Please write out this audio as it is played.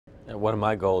And one of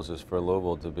my goals is for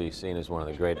Louisville to be seen as one of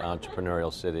the great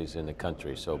entrepreneurial cities in the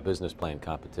country. So business plan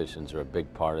competitions are a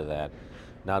big part of that,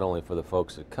 not only for the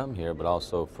folks that come here, but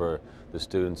also for the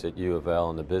students at U of L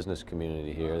and the business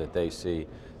community here, that they see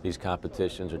these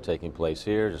competitions are taking place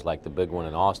here, just like the big one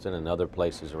in Austin and other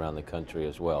places around the country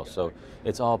as well. So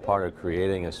it's all part of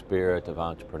creating a spirit of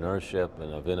entrepreneurship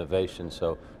and of innovation,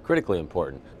 so critically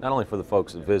important, not only for the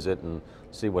folks that visit and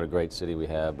see what a great city we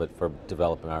have, but for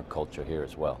developing our culture here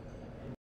as well.